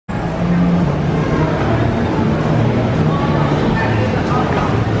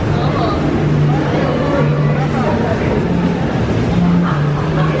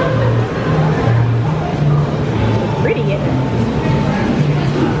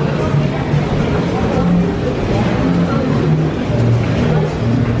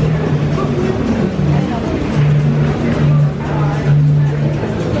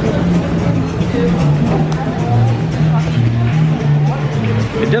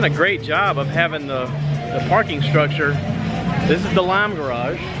done a great job of having the parking structure. This is the Lime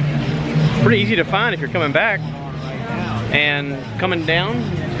Garage. Pretty easy to find if you're coming back. And coming down,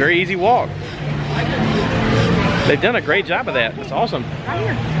 it's a very easy walk. They've done a great job of that. It's awesome.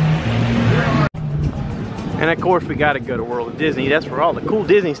 And of course we gotta go to World of Disney. That's where all the cool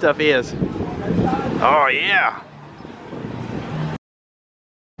Disney stuff is. Oh yeah.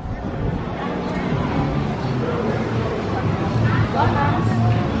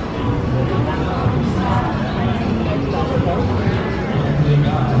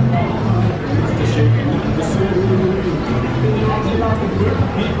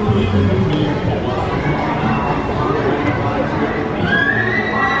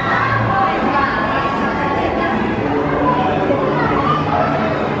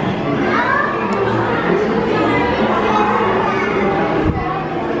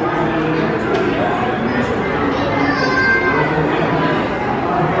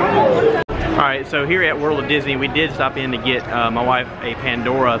 So here at World of Disney, we did stop in to get my wife a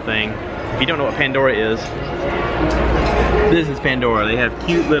Pandora thing. If you don't know what Pandora is, this is Pandora. They have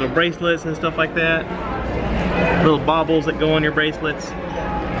cute little bracelets and stuff like that. Little baubles that go on your bracelets.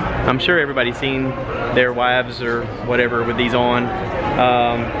 I'm sure everybody's seen their wives or whatever with these on.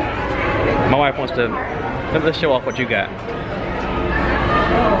 My wife wants to, let's show off what you got.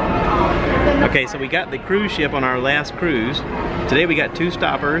 Okay, so we got the cruise ship on our last cruise. Today we got 2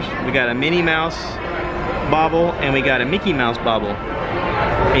 stoppers. We got a Minnie Mouse bauble and we got a Mickey Mouse bauble.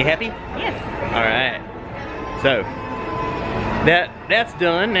 Are you happy? Yes. All right. So that's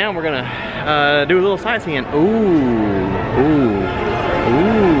done. Now we're gonna do a little sightseeing. Ooh,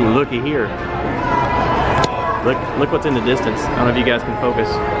 looky here. Look what's in the distance. I don't know if you guys can focus.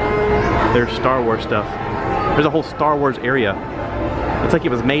 There's Star Wars stuff. There's a whole Star Wars area. It's like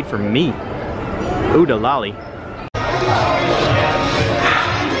it was made for me. Ooh, the lolly.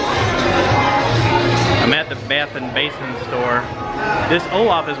 I'm at the Bath and Basin store. This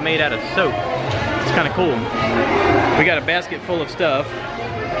Olaf is made out of soap. It's kind of cool. We got a basket full of stuff.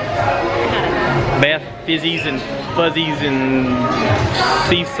 Bath fizzies and fuzzies and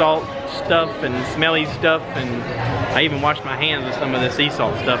sea salt stuff and smelly stuff, and I even washed my hands with some of the sea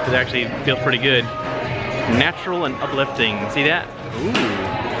salt stuff because it actually feels pretty good. Natural and uplifting. See that? Ooh.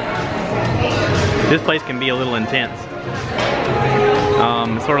 This place can be a little intense.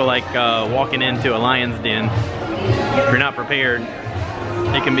 Sort of like walking into a lion's den. If you're not prepared,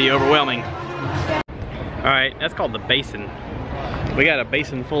 it can be overwhelming. Alright, that's called the Basin. We got a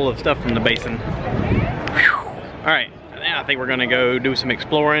basin full of stuff from the Basin. Alright, now I think we're gonna go do some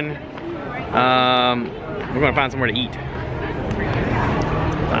exploring. We're gonna find somewhere to eat.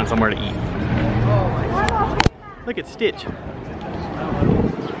 Find somewhere to eat. Look at Stitch.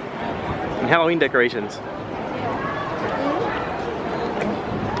 And Halloween decorations.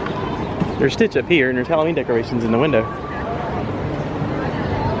 There's Stitch up here and there's Halloween decorations in the window.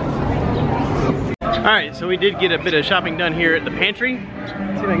 Alright, so we did get a bit of shopping done here at the Pantry. Let's see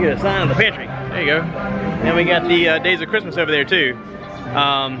if I can get a sign of the Pantry. There you go. And we got the Days of Christmas over there too.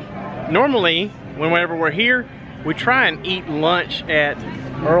 Normally, whenever we're here, we try and eat lunch at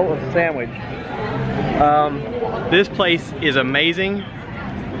Earl of Sandwich. This place is amazing.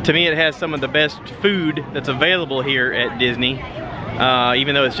 To me, it has some of the best food that's available here at Disney,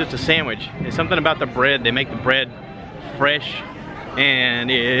 even though it's just a sandwich. It's something about the bread. They make the bread fresh, and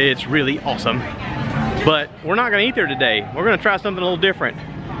it's really awesome. But we're not gonna eat there today. We're gonna try something a little different.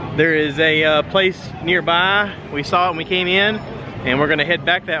 There is a place nearby. We saw it when we came in, and we're gonna head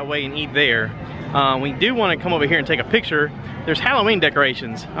back that way and eat there. We do wanna come over here and take a picture. There's Halloween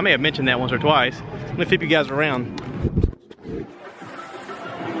decorations. I may have mentioned that once or twice. I'm gonna flip you guys around.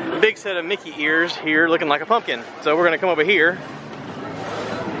 Big set of Mickey ears here looking like a pumpkin. So we're gonna come over here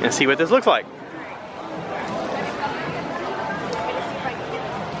and see what this looks like.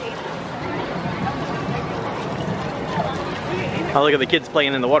 Oh, look at the kids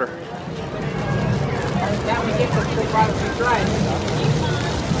playing in the water.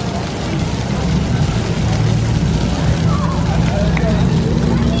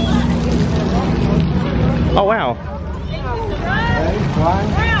 Oh, wow.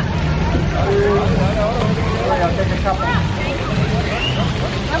 I'll take a couple.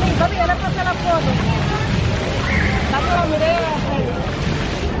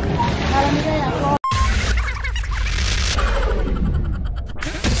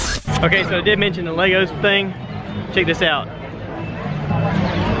 Okay, so I did mention the Legos thing. Check this out.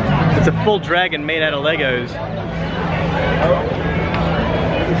 It's a full dragon made out of Legos.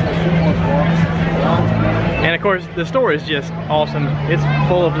 And of course, the store is just awesome. It's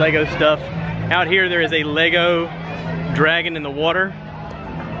full of Lego stuff. Out here, there is a Lego dragon in the water.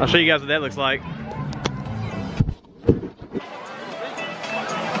 I'll show you guys what that looks like.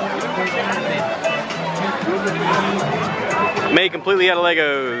 Made completely out of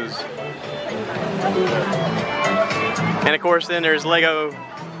Legos. And of course then there's Lego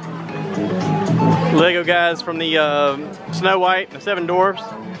guys from the Snow White and the Seven Dwarfs. Oh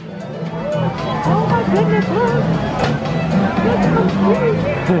my goodness, look! That's so cute!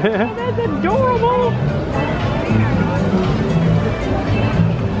 That's adorable!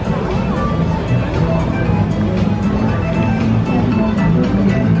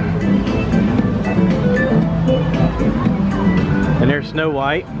 And there's Snow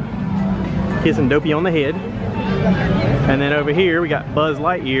White kissing Dopey on the head. And then over here we got Buzz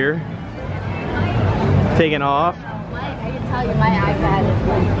Lightyear taking off. I can tell you my iPad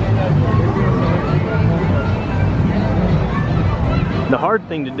is... The hard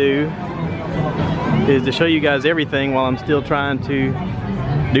thing to do is to show you guys everything while I'm still trying to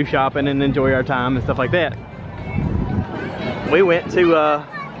do shopping and enjoy our time and stuff like that. We went to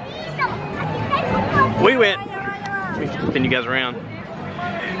let me spin you guys around.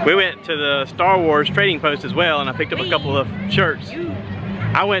 We went to the Star Wars trading post as well, and I picked up a couple of shirts.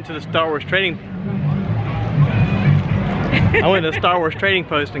 I went to the Star Wars trading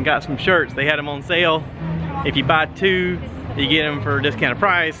post and got some shirts. They had them on sale. If you buy 2, you get them for a discounted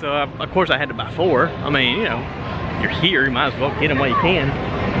price. So of course I had to buy 4. I mean, you know, you're here, you might as well get them while you can.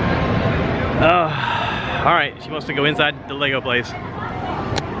 All right, she wants to go inside the Lego place.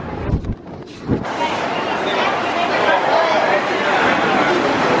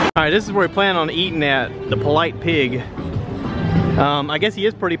 All right, this is where we plan on eating at, the Polite Pig. I guess he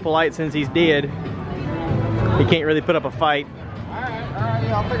is pretty polite since he's dead. He can't really put up a fight. Alright,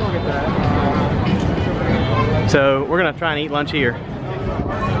 yeah, I'll take a look at that. So we're gonna try and eat lunch here.